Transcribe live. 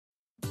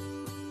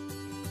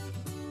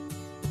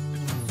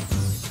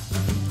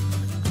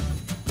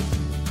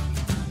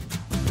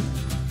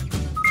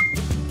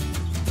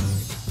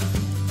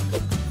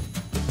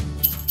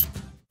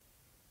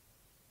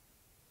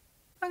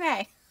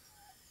Okay.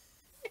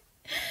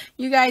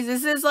 You guys,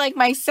 this is like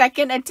my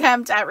second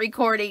attempt at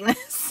recording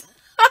this.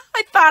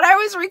 I thought I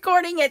was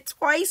recording it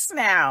twice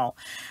now.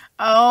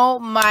 Oh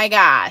my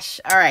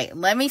gosh. All right,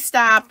 let me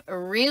stop,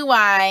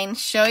 rewind,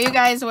 show you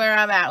guys where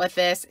I'm at with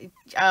this.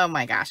 Oh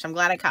my gosh, I'm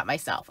glad I caught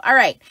myself. All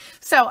right,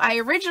 so I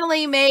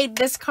originally made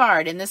this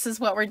card, and this is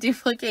what we're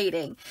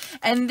duplicating.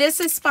 And this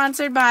is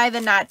sponsored by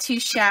the Not Too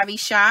Shabby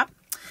shop.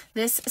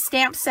 This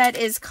stamp set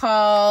is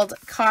called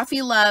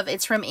Coffee Love.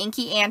 It's from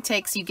Inky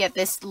Antics. You get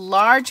this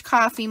large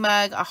coffee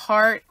mug, a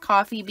heart,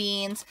 coffee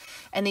beans,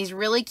 and these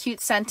really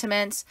cute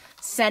sentiments.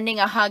 Sending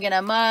a hug in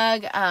a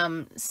mug.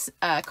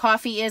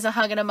 Coffee is a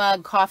hug in a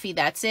mug. Coffee,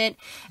 that's it.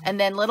 And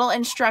then little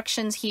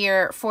instructions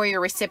here for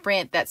your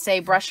recipient that say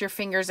brush your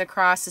fingers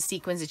across the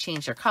sequins to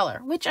change their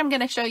color, which I'm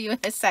going to show you in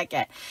a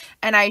second.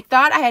 And I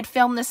thought I had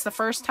filmed this the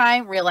first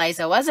time,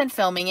 realized I wasn't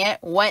filming it,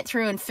 went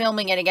through and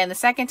filming it again the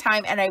second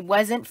time, and I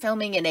wasn't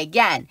filming it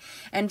again.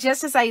 And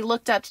just as I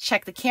looked up to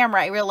check the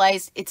camera, I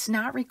realized it's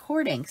not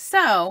recording.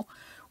 So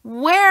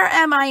where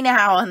am I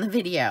now on the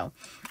video?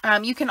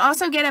 You can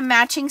also get a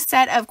matching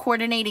set of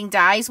coordinating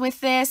dies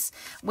with this,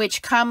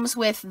 which comes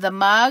with the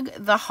mug,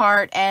 the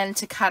heart, and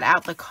to cut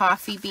out the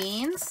coffee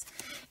beans.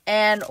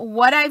 And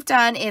what I've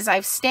done is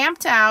I've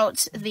stamped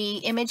out the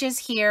images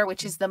here,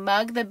 which is the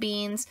mug, the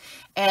beans,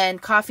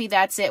 and coffee,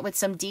 that's it, with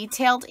some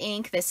detailed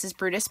ink. This is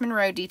Brutus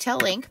Monroe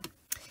detail ink.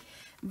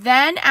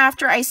 Then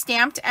after I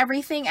stamped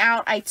everything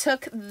out, I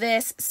took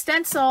this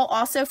stencil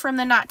also from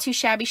the Not Too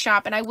Shabby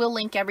shop, and I will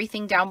link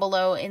everything down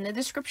below in the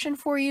description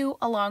for you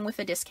along with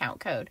a discount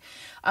code.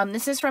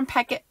 This is from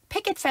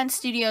Picket Fence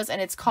Studios,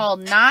 and it's called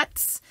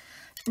Knots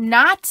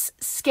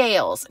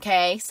Scales.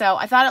 Okay, so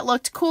I thought it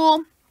looked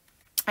cool.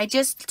 I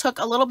just took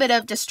a little bit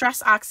of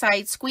Distress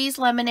Oxide Squeeze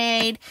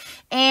Lemonade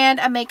and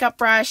a makeup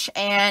brush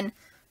and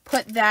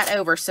put that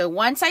over. So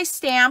once I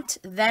stamped,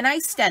 then I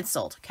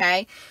stenciled,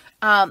 okay?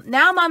 Now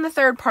I'm on the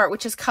third part,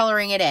 which is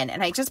coloring it in.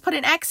 And I just put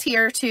an X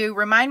here to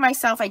remind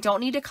myself I don't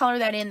need to color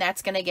that in.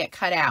 That's going to get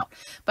cut out.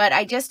 But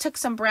I just took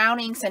some brown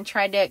inks and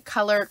tried to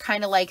color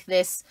kind of like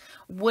this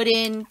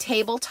wooden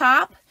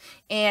tabletop.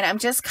 And I'm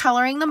just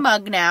coloring the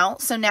mug now.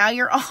 So now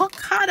you're all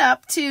caught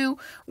up to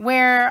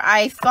where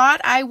I thought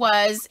I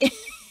was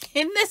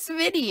in this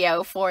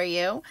video for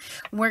you.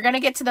 We're going to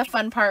get to the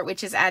fun part,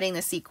 which is adding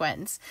the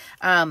sequins.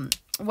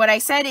 What I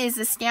said is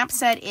the stamp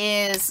set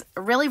is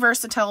really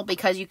versatile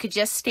because you could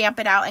just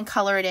stamp it out and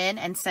color it in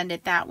and send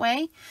it that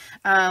way.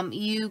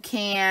 You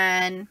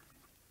can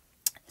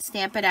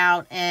stamp it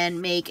out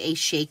and make a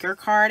shaker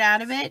card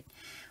out of it,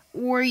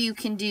 or you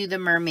can do the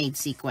mermaid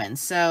sequins.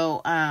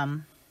 So,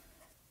 and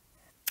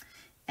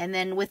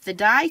then with the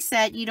die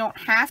set, you don't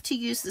have to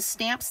use the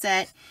stamp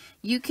set.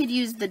 You could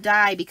use the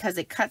die because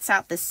it cuts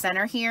out the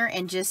center here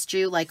and just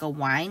drew like a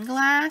wine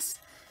glass.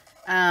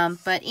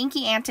 But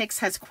Inky Antics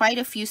has quite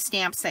a few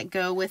stamps that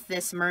go with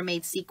this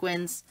Mermaid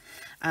Sequins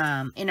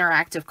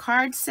interactive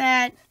card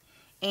set.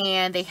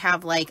 And they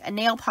have like a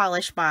nail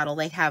polish bottle.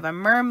 They have a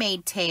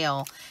mermaid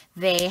tail.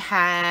 They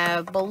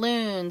have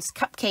balloons,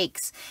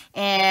 cupcakes.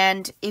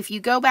 And if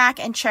you go back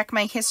and check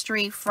my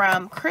history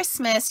from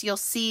Christmas, you'll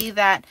see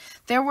that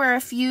there were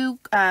a few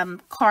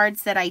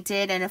cards that I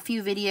did and a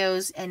few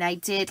videos. And I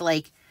did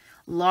like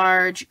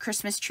large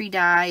Christmas tree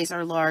dies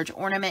or large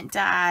ornament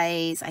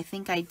dies. I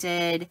think I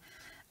did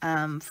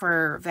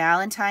for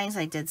Valentine's,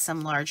 I did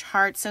some large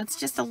hearts. So it's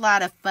just a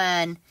lot of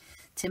fun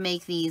to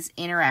make these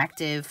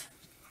interactive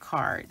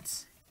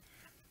cards.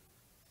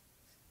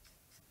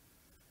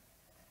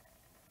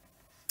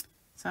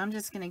 So I'm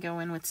just going to go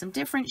in with some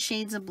different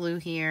shades of blue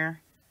here.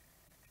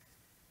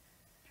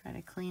 Try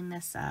to clean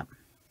this up.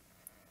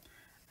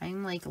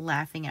 I'm like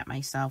laughing at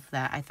myself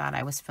that I thought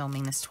I was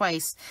filming this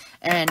twice.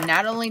 And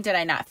not only did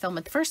I not film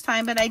it the first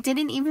time, but I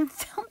didn't even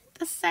film it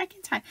the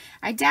second time.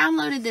 I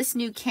downloaded this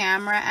new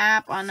camera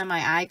app onto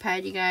my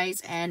iPad, you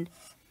guys, and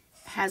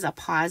has a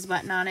pause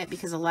button on it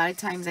because a lot of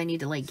times I need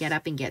to like get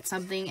up and get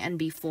something, and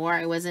before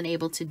I wasn't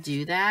able to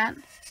do that.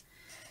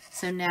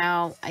 So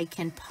now I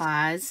can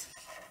pause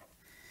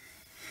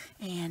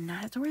and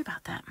not have to worry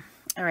about that.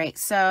 All right,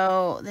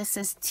 so this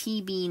is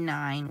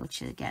TB9,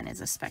 which again is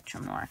a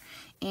Spectrum Noir.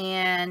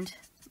 And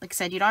like I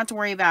said, you don't have to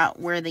worry about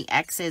where the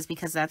X is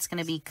because that's going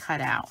to be cut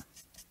out.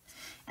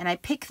 And I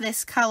picked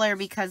this color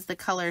because the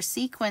color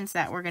sequins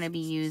that we're going to be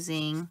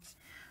using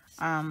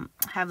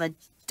have a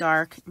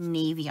dark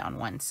navy on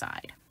one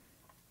side.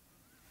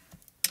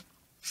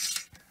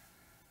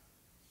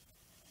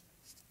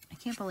 I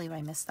can't believe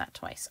I missed that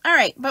twice. All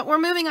right, but we're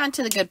moving on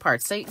to the good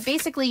parts. So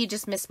basically, you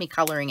just missed me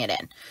coloring it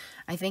in.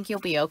 I think you'll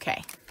be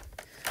okay.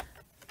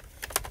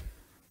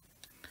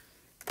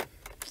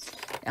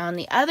 On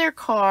the other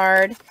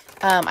card,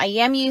 I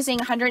am using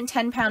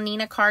 110 pound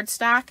Neenah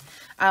cardstock.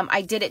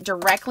 I did it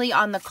directly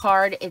on the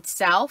card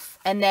itself,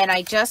 and then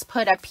I just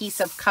put a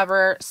piece of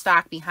cover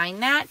stock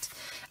behind that.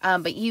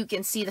 But you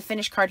can see the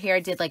finished card here. I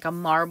did like a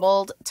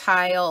marbled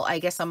tile, I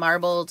guess a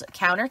marbled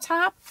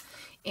countertop.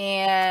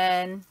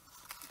 And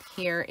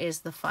here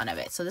is the fun of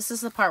it. So this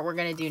is the part we're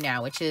going to do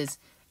now, which is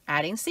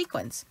adding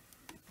sequins.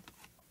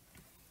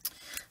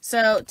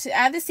 So to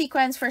add the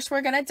sequins, first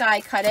we're going to die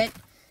cut it.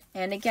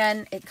 And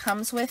again, it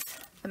comes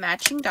with the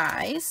matching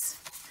dies.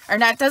 Or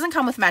not, it doesn't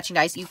come with matching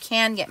dies. You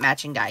can get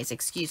matching dies,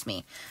 excuse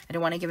me. I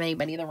don't want to give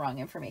anybody the wrong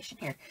information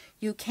here.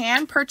 You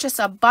can purchase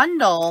a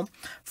bundle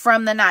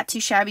from the Not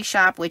Too Shabby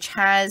shop, which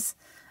has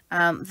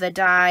the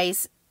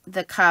dies,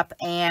 the cup,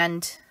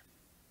 and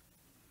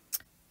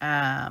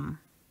the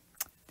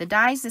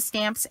dies, the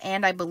stamps,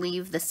 and I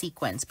believe the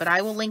sequins. But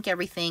I will link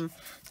everything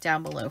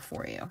down below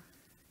for you.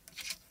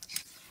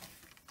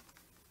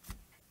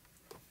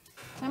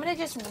 I'm going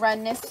to just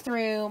run this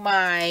through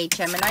my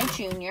Gemini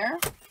Junior.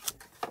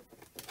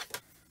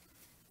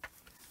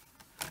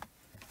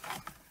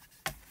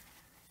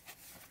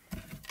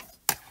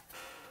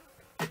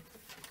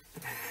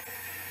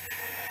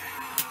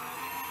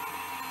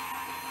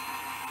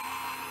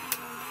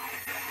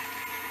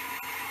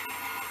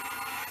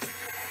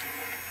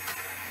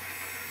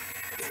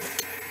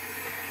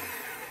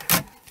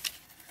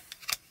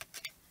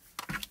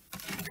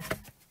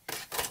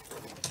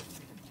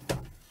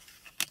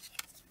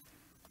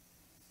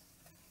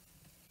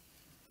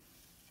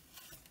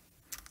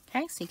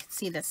 Okay, so you can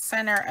see the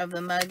center of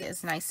the mug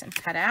is nice and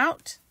cut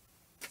out.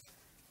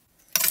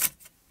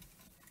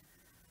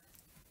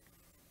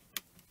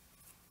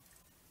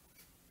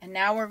 And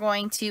now we're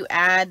going to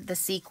add the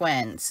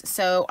sequins.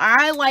 So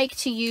I like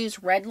to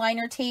use red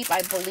liner tape.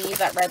 I believe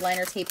that red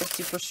liner tape is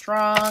super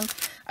strong.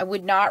 I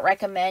would not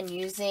recommend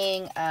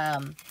using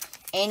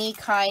any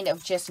kind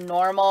of just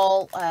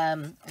normal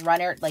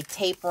runner, like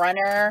tape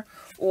runner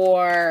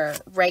or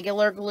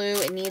regular glue.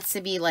 It needs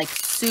to be like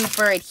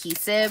super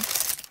adhesive.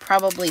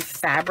 Probably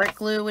fabric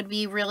glue would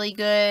be really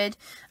good.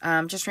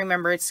 Just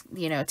remember, it's,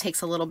 you know, it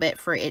takes a little bit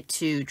for it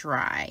to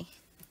dry.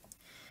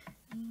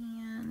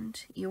 And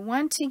you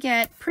want to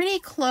get pretty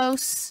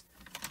close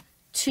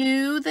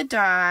to the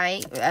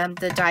die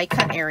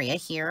cut area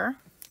here.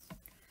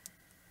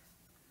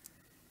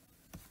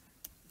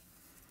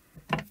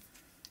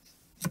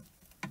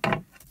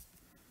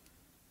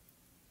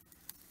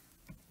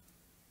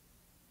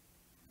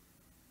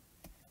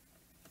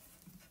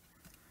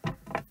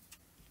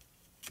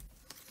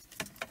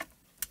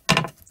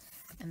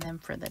 And then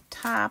for the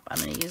top, I'm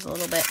going to use a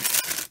little bit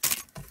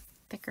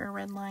thicker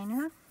red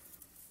liner.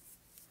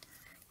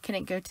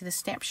 Couldn't go to the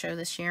stamp show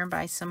this year and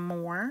buy some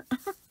more.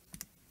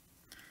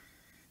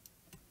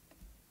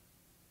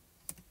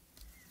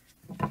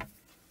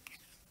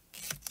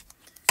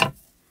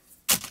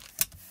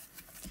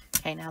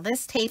 Okay, now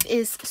this tape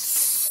is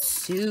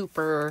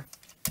super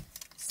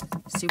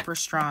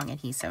strong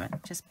adhesive.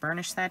 Just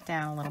burnish that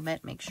down a little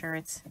bit. Make sure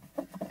it's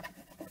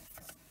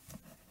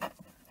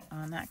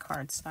on that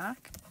cardstock.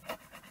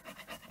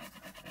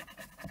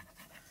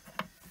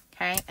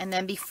 Okay, and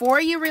then before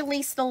you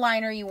release the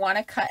liner, you want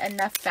to cut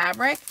enough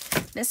fabric.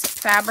 This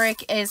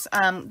fabric is,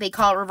 they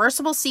call it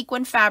reversible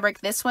sequin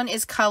fabric. This one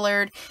is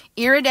colored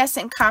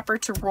iridescent copper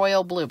to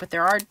royal blue, but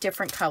there are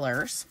different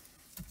colors.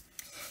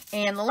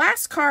 And the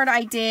last card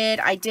I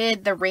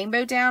did the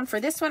rainbow down. For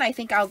this one, I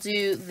think I'll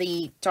do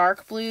the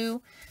dark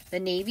blue,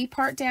 the navy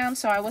part down.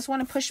 So I always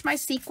want to push my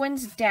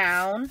sequins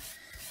down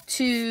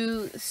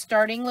to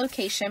starting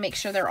location. Make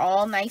sure they're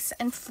all nice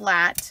and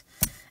flat.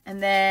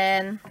 And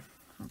then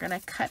I'm going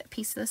to cut a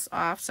piece of this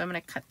off. So I'm going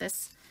to cut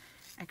this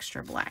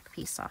extra black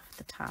piece off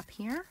the top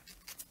here.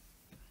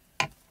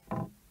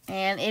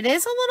 And it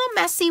is a little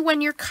messy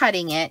when you're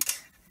cutting it.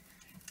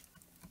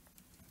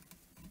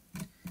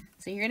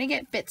 So you're going to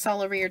get bits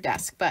all over your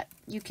desk, but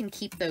you can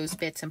keep those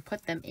bits and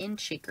put them in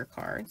shaker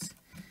cards.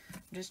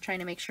 I'm just trying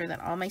to make sure that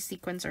all my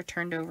sequins are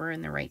turned over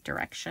in the right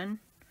direction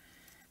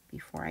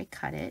before I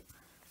cut it.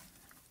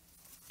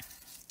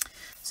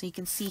 So you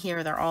can see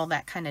here, they're all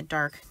that kind of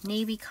dark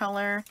navy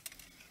color.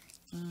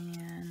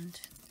 And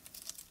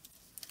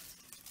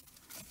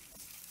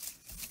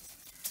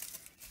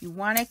you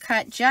want to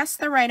cut just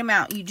the right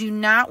amount. You do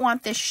not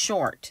want this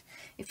short.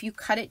 If you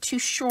cut it too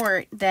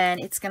short, then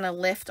it's going to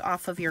lift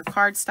off of your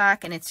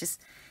cardstock and it's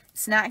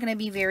not going to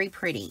be very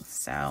pretty.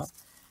 So,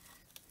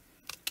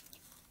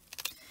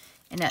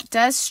 and it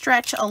does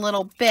stretch a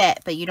little bit,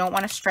 but you don't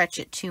want to stretch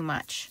it too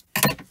much.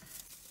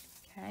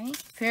 Okay,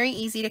 very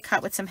easy to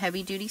cut with some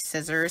heavy duty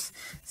scissors.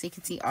 So you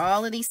can see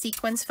all of these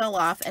sequins fell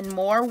off and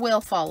more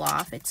will fall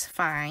off. It's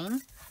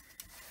fine.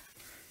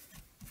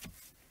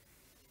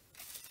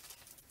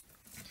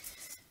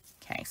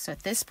 Okay, so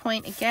at this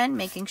point, again,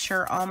 making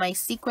sure all my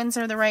sequins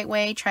are the right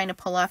way, trying to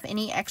pull off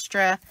any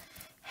extra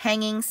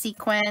hanging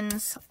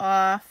sequins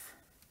off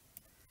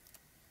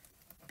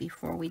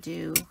before we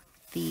do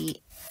the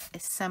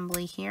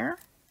assembly here.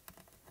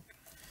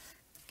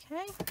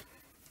 Okay.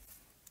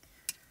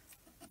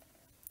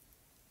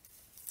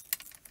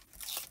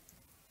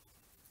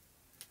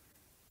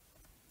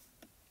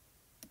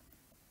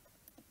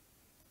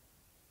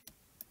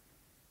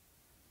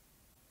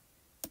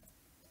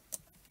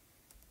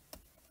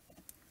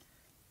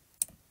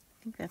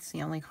 I think that's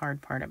the only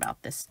hard part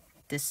about this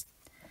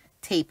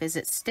tape is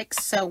it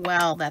sticks so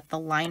well that the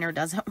liner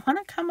doesn't want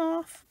to come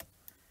off.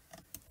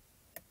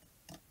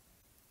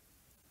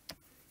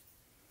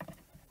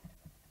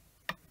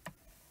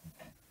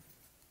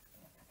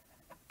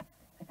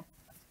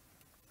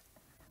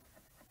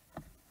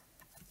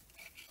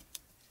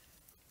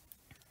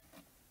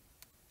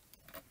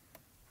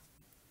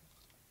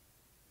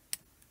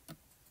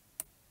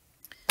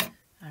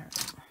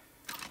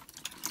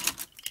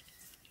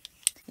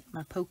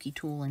 my pokey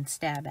tool and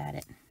stab at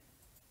it.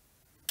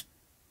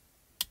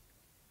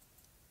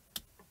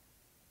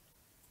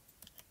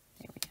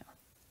 There we go.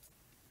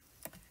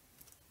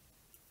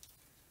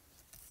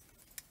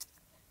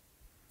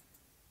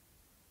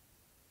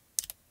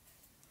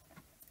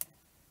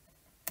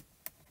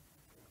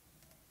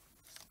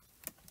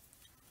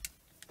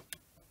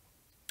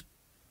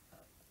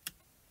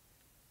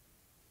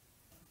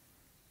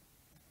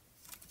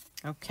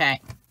 Okay,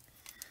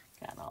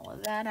 got all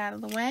of that out of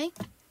the way.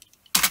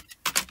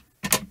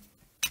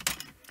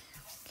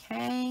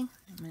 Okay,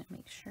 I'm going to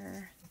make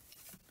sure.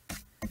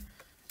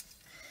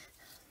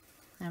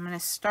 I'm going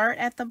to start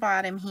at the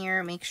bottom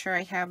here, make sure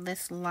I have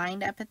this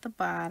lined up at the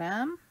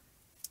bottom.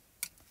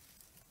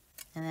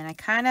 And then I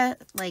kind of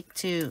like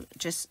to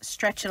just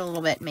stretch it a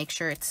little bit, make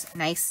sure it's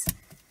nice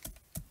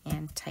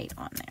and tight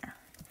on there.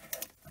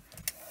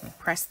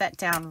 Press that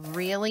down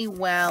really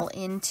well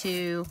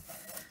into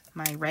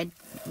my red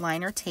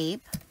liner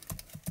tape.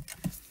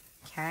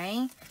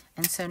 Okay,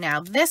 and so now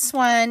this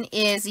one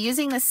is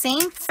using the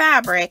same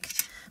fabric,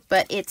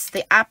 but it's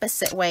the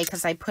opposite way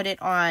because I put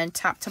it on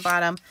top to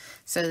bottom.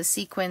 So the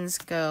sequins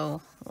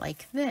go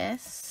like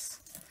this.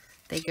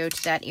 They go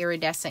to that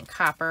iridescent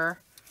copper,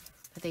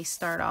 but they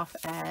start off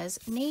as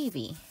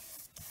navy.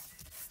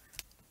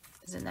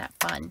 Isn't that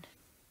fun?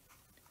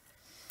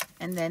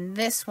 And then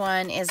this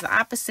one is the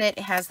opposite.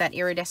 It has that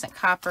iridescent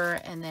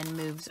copper and then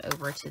moves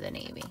over to the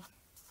navy.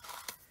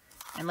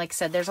 And like I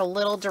said, there's a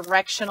little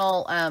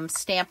directional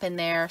stamp in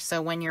there. So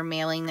when you're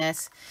mailing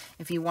this,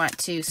 if you want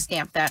to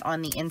stamp that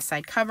on the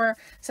inside cover.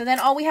 So then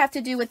all we have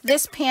to do with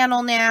this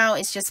panel now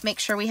is just make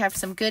sure we have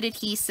some good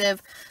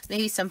adhesive,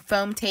 maybe some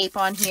foam tape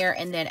on here,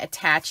 and then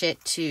attach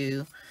it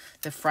to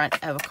the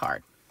front of a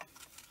card.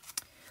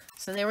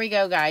 So there we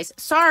go, guys.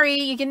 Sorry,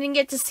 you didn't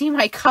get to see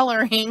my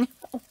coloring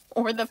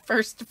or the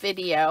first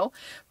video,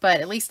 but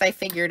at least I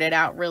figured it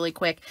out really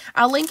quick.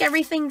 I'll link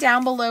everything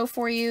down below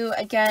for you.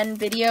 Again,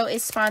 video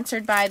is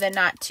sponsored by the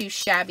Not Too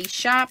Shabby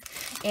Shop,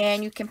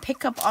 and you can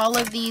pick up all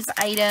of these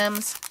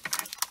items.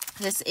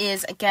 This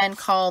is, again,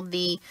 called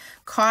the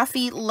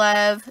Coffee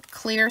Love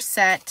Clear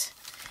Set.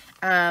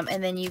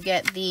 And then you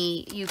get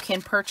you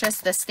can purchase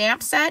the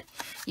stamp set.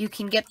 You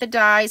can get the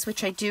dies,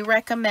 which I do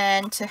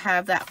recommend to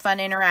have that fun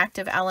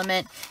interactive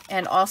element.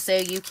 And also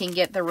you can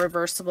get the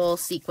reversible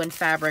sequin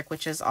fabric,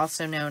 which is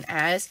also known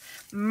as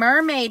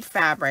mermaid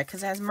fabric,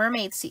 because it has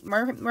mermaid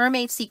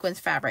sequins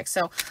fabric.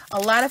 So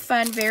a lot of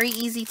fun, very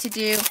easy to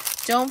do.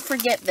 Don't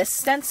forget the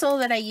stencil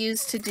that I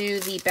used to do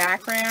the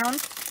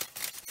background.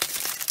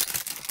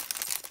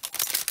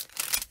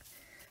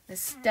 The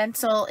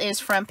stencil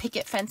is from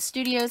Picket Fence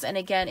Studios, and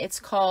again,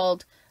 it's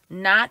called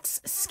Knots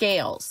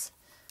Scales.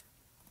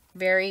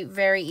 Very,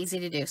 very easy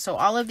to do. So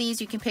all of these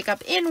you can pick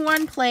up in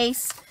one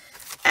place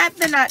at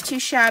the Not Too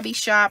Shabby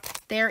Shop.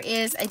 There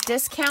is a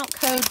discount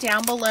code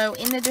down below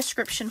in the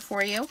description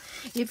for you.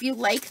 If you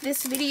like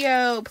this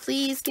video,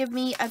 please give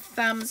me a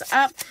thumbs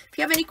up. If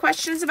you have any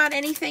questions about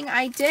anything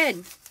I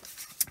did,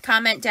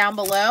 comment down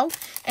below.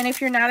 And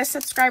if you're not a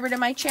subscriber to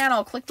my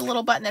channel, click the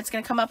little button that's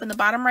going to come up in the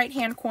bottom right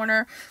hand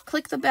corner.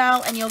 Click the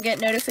bell and you'll get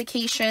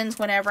notifications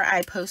whenever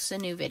I post a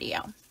new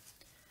video.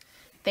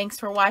 Thanks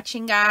for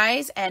watching,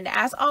 guys, and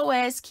as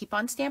always, keep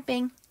on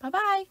stamping.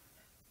 Bye-bye.